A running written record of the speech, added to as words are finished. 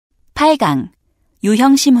8강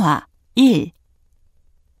유형심화 1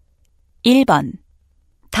 1번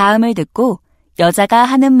다음을 듣고 여자가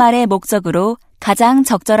하는 말의 목적으로 가장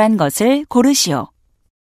적절한 것을 고르시오.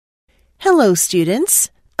 Hello, students.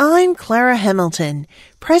 I'm Clara Hamilton,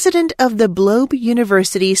 president of the Globe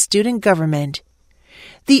University Student Government.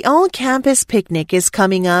 The all-campus picnic is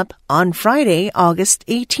coming up on Friday, August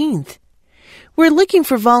 18th. We're looking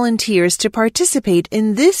for volunteers to participate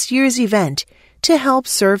in this year's event to help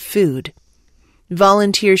serve food.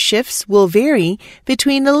 Volunteer shifts will vary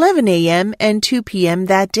between 11 a.m. and 2 p.m.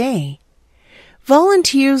 that day.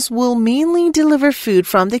 Volunteers will mainly deliver food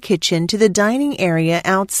from the kitchen to the dining area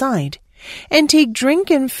outside and take drink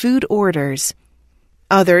and food orders.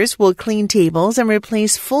 Others will clean tables and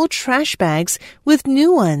replace full trash bags with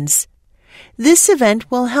new ones. This event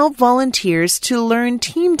will help volunteers to learn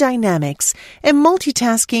team dynamics and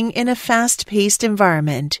multitasking in a fast-paced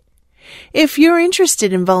environment. If you're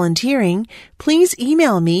interested in volunteering, please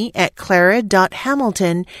email me at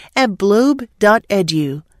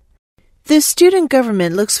clara.hamilton@globe.edu. The student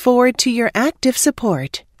government looks forward to your active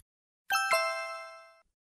support.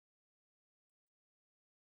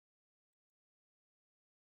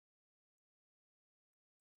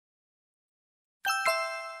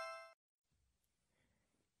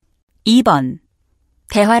 (2번)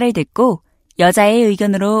 대화를 듣고 여자의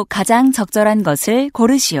의견으로 가장 적절한 것을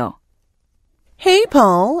고르시오. Hey,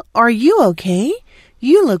 Paul, are you okay?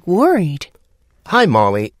 You look worried. Hi,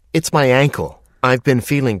 Molly. It's my ankle. I've been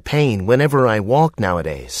feeling pain whenever I walk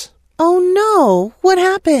nowadays. Oh no, what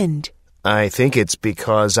happened? I think it's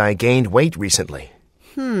because I gained weight recently.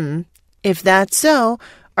 If that's so,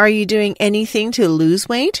 are you doing anything to lose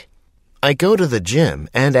weight? I go to the gym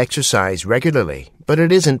and exercise regularly, but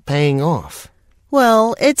it isn't paying off.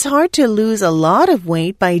 Well, it's hard to lose a lot of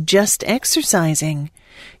weight by just exercising.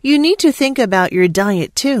 You need to think about your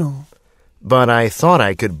diet too. But I thought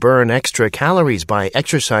I could burn extra calories by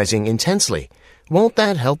exercising intensely. Won't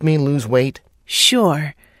that help me lose weight?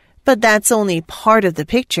 Sure, but that's only part of the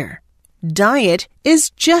picture. Diet is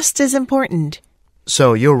just as important.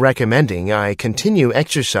 So you're recommending I continue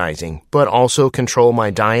exercising, but also control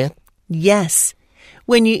my diet? Yes.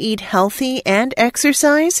 When you eat healthy and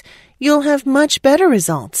exercise, you'll have much better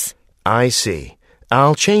results. I see.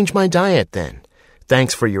 I'll change my diet then.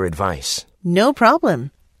 Thanks for your advice. No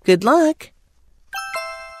problem. Good luck.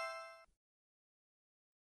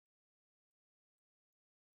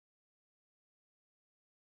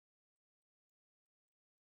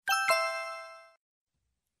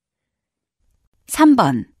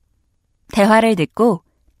 (3번) 대화를 듣고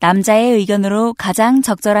남자의 의견으로 가장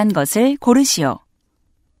적절한 것을 고르시오.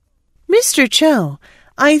 Mr. Cho,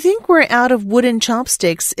 I think we're out of wooden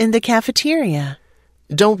chopsticks in the cafeteria.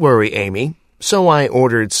 Don't worry, Amy. So I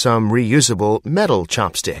ordered some reusable metal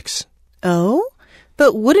chopsticks. Oh?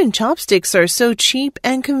 But wooden chopsticks are so cheap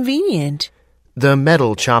and convenient. The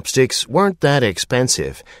metal chopsticks weren't that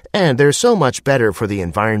expensive, and they're so much better for the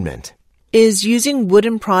environment. Is using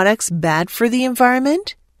wooden products bad for the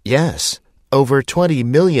environment? Yes. Over 20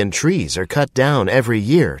 million trees are cut down every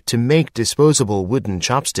year to make disposable wooden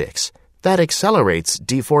chopsticks. That accelerates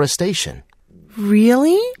deforestation.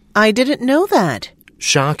 Really? I didn't know that.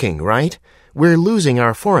 Shocking, right? We're losing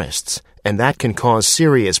our forests, and that can cause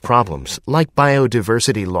serious problems like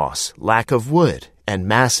biodiversity loss, lack of wood, and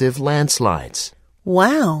massive landslides.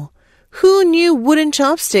 Wow. Who knew wooden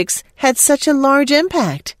chopsticks had such a large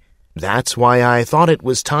impact? That's why I thought it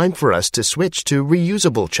was time for us to switch to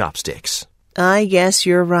reusable chopsticks. I guess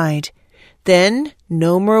you're right. Then,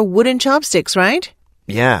 no more wooden chopsticks, right?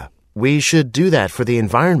 Yeah, we should do that for the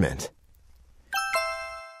environment.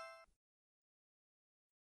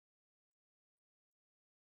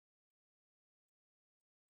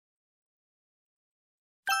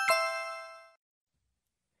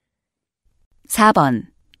 (4번)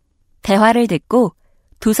 대화를 듣고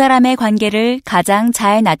두 사람의 관계를 가장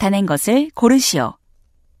잘 나타낸 것을 고르시오.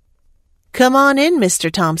 Come on in, Mr.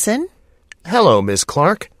 Thompson. Hello, Miss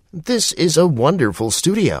Clark. This is a wonderful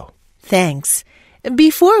studio. Thanks.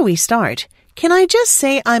 Before we start, can I just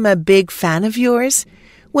say I'm a big fan of yours?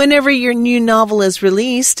 Whenever your new novel is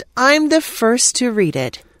released, I'm the first to read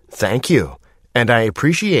it. Thank you. And I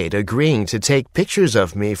appreciate agreeing to take pictures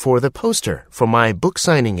of me for the poster for my book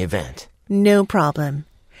signing event. No problem.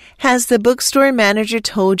 Has the bookstore manager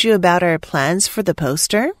told you about our plans for the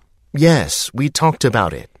poster? Yes, we talked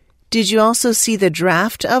about it. Did you also see the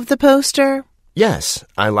draft of the poster? Yes,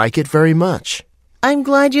 I like it very much. I'm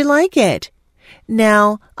glad you like it.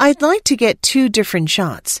 Now, I'd like to get 2 different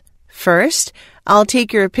shots. First, I'll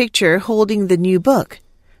take your picture holding the new book.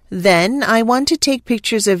 Then, I want to take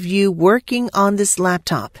pictures of you working on this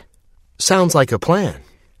laptop. Sounds like a plan.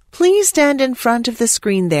 Please stand in front of the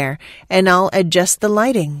screen there, and I'll adjust the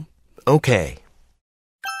lighting. Okay.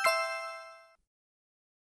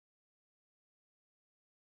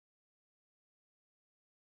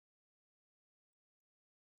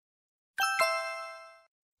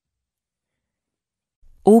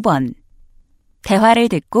 (5번) 대화를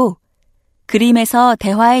듣고 그림에서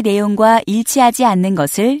대화의 내용과 일치하지 않는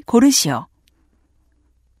것을 고르시오.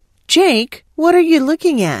 Jake, what are you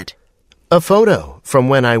looking at? A photo from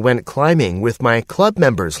when I went climbing with my club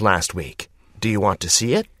members last week. Do you want to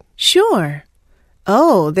see it? Sure.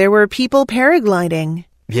 Oh, there were people paragliding.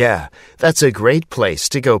 Yeah, that's a great place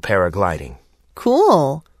to go paragliding.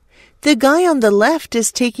 Cool. The guy on the left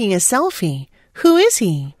is taking a selfie. Who is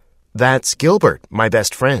he? That's Gilbert, my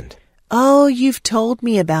best friend. Oh, you've told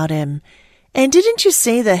me about him. And didn't you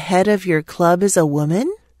say the head of your club is a woman?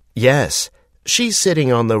 Yes, she's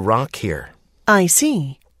sitting on the rock here. I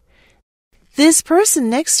see. This person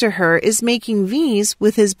next to her is making V's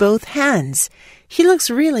with his both hands. He looks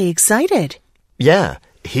really excited. Yeah,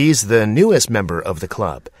 he's the newest member of the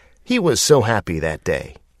club. He was so happy that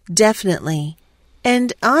day. Definitely.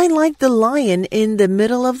 And I like the lion in the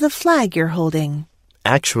middle of the flag you're holding.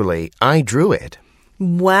 Actually, I drew it.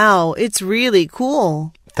 Wow, it's really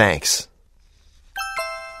cool. Thanks.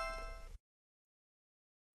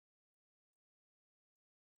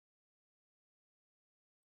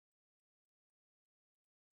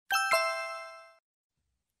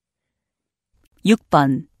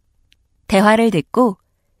 (6번) 대화를 듣고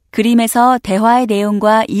그림에서 대화의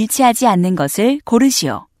내용과 일치하지 않는 것을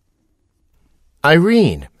고르시오.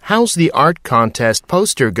 Irene, how's the art contest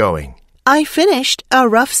poster going? I finished a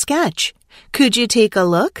rough sketch. Could you take a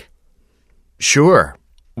look? Sure.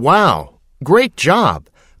 Wow, great job.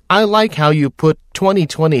 I like how you put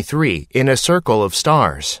 2023 in a circle of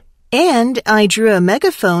stars. And I drew a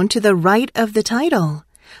megaphone to the right of the title.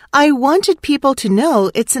 I wanted people to know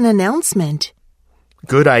it's an announcement.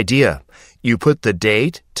 Good idea. You put the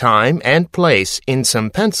date, time, and place in some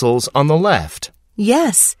pencils on the left.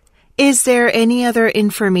 Yes. Is there any other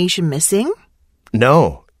information missing?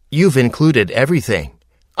 No, you've included everything.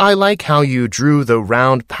 I like how you drew the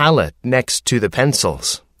round palette next to the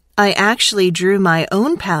pencils. I actually drew my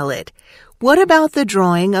own palette. What about the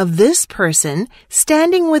drawing of this person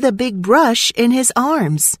standing with a big brush in his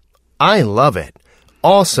arms? I love it.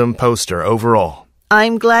 Awesome poster overall.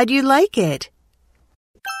 I'm glad you like it.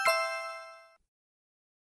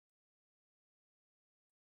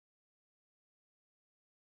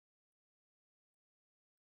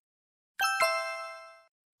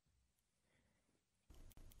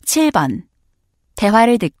 (7번)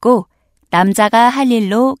 대화를 듣고 남자가 할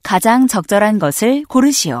일로 가장 적절한 것을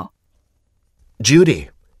고르시오. Judy,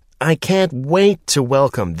 I can't wait to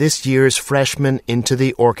welcome this year's freshmen into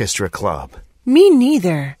the orchestra club. Me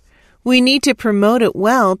neither. We need to promote it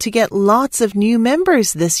well to get lots of new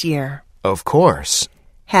members this year. Of course.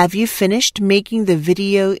 Have you finished making the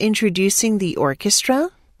video introducing the orchestra?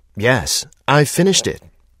 Yes, I finished it.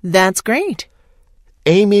 That's great.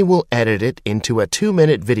 Amy will edit it into a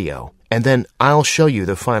 2-minute video, and then I'll show you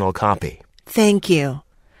the final copy. Thank you.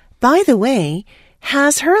 By the way,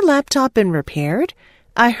 has her laptop been repaired?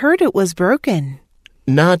 I heard it was broken.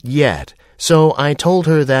 Not yet, so I told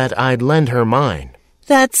her that I'd lend her mine.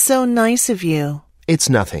 That's so nice of you. It's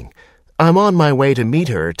nothing. I'm on my way to meet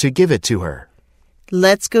her to give it to her.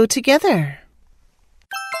 Let's go together.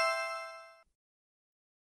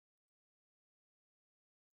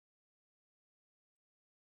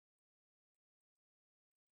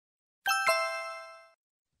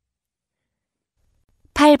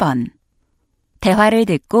 (8번) 대화를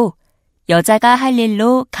듣고 여자가 할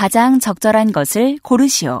일로 가장 적절한 것을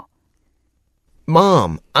고르시오.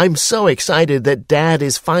 Mom, I'm so excited that Dad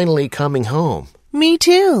is finally coming home. Me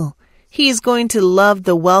too. He's going to love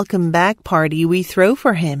the welcome back party we throw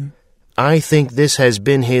for him. I think this has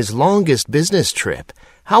been his longest business trip.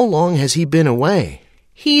 How long has he been away?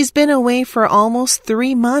 He's been away for almost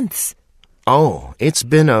 3 months. Oh, it's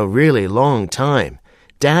been a really long time.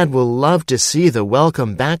 Dad will love to see the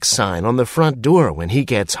welcome back sign on the front door when he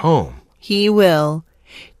gets home. He will.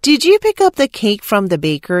 Did you pick up the cake from the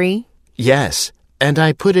bakery? Yes, and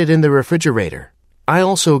I put it in the refrigerator. I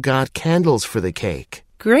also got candles for the cake.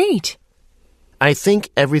 Great. I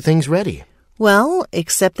think everything's ready. Well,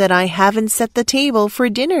 except that I haven't set the table for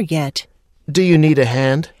dinner yet. Do you need a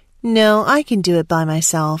hand? No, I can do it by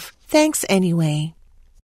myself. Thanks anyway.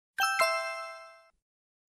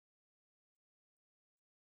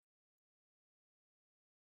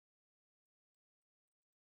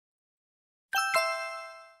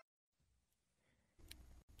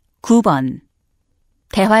 (9번)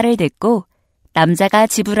 대화를 듣고 남자가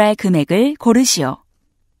지불할 금액을 고르시오.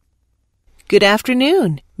 Good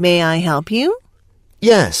afternoon. May I help you?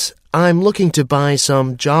 Yes, I'm looking to buy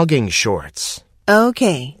some jogging shorts.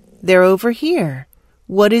 Okay, they're over here.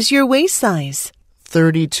 What is your waist size?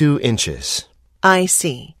 32 inches. I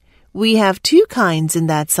see. We have two kinds in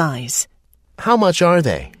that size. How much are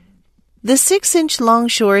they? The 6-inch long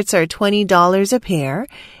shorts are $20 a pair,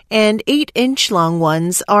 and 8-inch long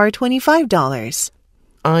ones are $25.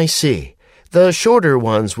 I see. The shorter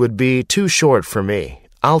ones would be too short for me.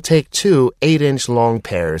 I'll take 2 8-inch long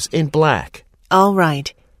pairs in black. All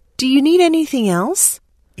right. Do you need anything else?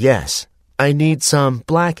 Yes, I need some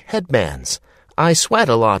black headbands. I sweat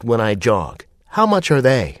a lot when I jog. How much are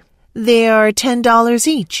they? They are $10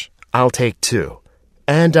 each. I'll take 2.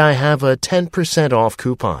 And I have a 10% off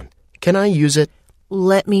coupon. Can I use it?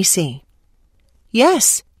 Let me see.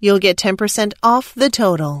 Yes, you'll get 10% off the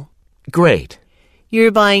total. Great.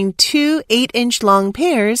 You're buying 2 8-inch long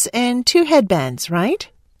pairs and 2 headbands, right?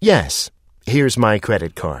 Yes. Here's my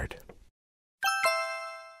credit card.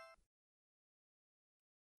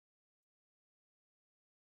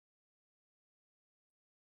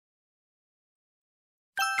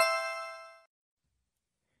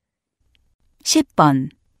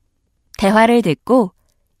 (10번) 대화를 듣고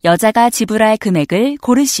여자가 지불할 금액을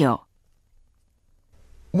고르시오.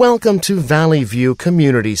 Welcome to Valley View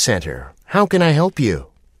Community Center. How can I help you?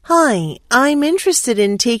 Hi, I'm interested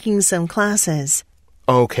in taking some classes.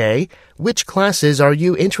 Okay. Which classes are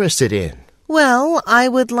you interested in? Well, I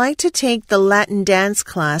would like to take the Latin dance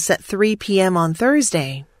class at 3 p.m. on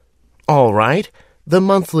Thursday. All right. The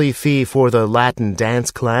monthly fee for the Latin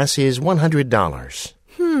dance class is $100.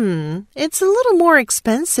 It's a little more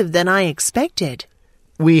expensive than I expected.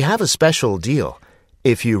 We have a special deal.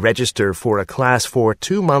 If you register for a class for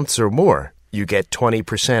 2 months or more, you get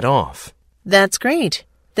 20% off. That's great.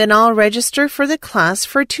 Then I'll register for the class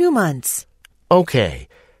for 2 months. Okay.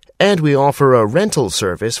 And we offer a rental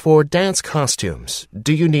service for dance costumes.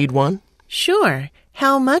 Do you need one? Sure.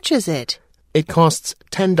 How much is it? It costs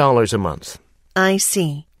 $10 a month. I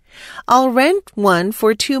see. I'll rent one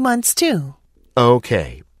for 2 months too.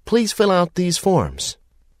 Okay. Please fill out these forms.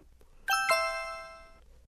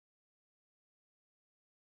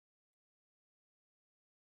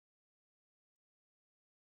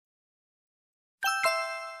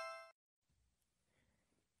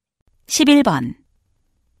 (11번)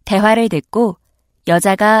 대화를 듣고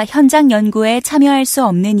여자가 현장 연구에 참여할 수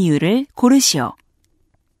없는 이유를 고르시오.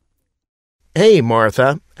 Hey,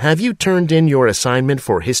 Martha. Have you turned in your assignment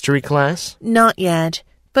for history class? Not yet,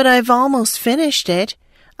 but I've almost finished it.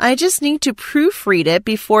 I just need to proofread it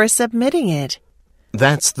before submitting it.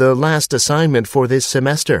 That's the last assignment for this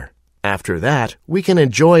semester. After that, we can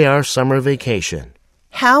enjoy our summer vacation.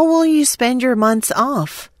 How will you spend your months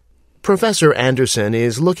off? Professor Anderson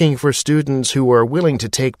is looking for students who are willing to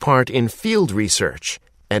take part in field research,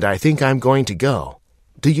 and I think I'm going to go.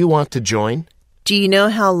 Do you want to join? Do you know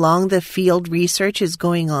how long the field research is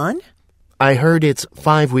going on? I heard it's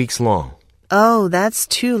 5 weeks long. Oh, that's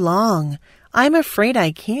too long. I'm afraid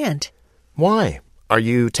I can't. Why? Are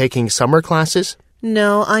you taking summer classes?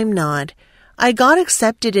 No, I'm not. I got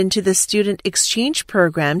accepted into the student exchange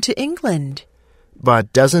program to England.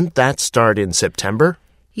 But doesn't that start in September?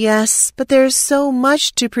 Yes, but there's so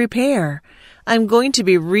much to prepare. I'm going to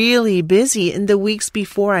be really busy in the weeks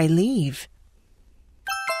before I leave.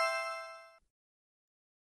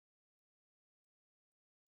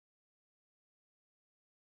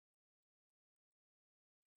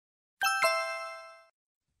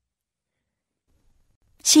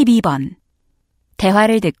 (12번)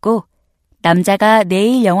 대화를 듣고 남자가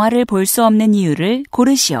내일 영화를 볼 수 없는 이유를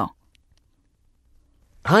고르시오.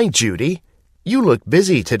 Hi, Judy. You look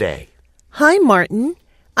busy today. Hi, Martin.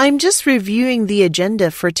 I'm just reviewing the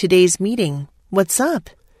agenda for today's meeting. What's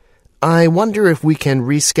up? I wonder if we can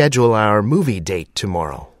reschedule our movie date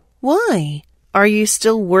tomorrow. Why? Are you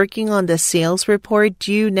still working on the sales report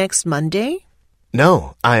due next Monday?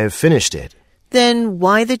 No, I have finished it. Then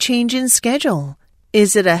why the change in schedule?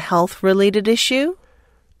 Is it a health-related issue?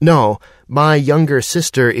 No, my younger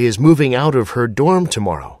sister is moving out of her dorm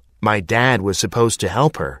tomorrow. My dad was supposed to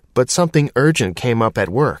help her, but something urgent came up at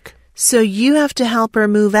work. So you have to help her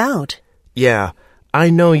move out. Yeah,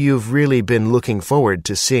 I know you've really been looking forward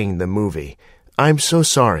to seeing the movie. I'm so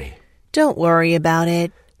sorry. Don't worry about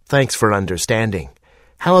it. Thanks for understanding.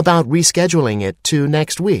 How about rescheduling it to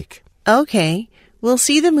next week? Okay, we'll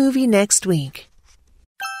see the movie next week.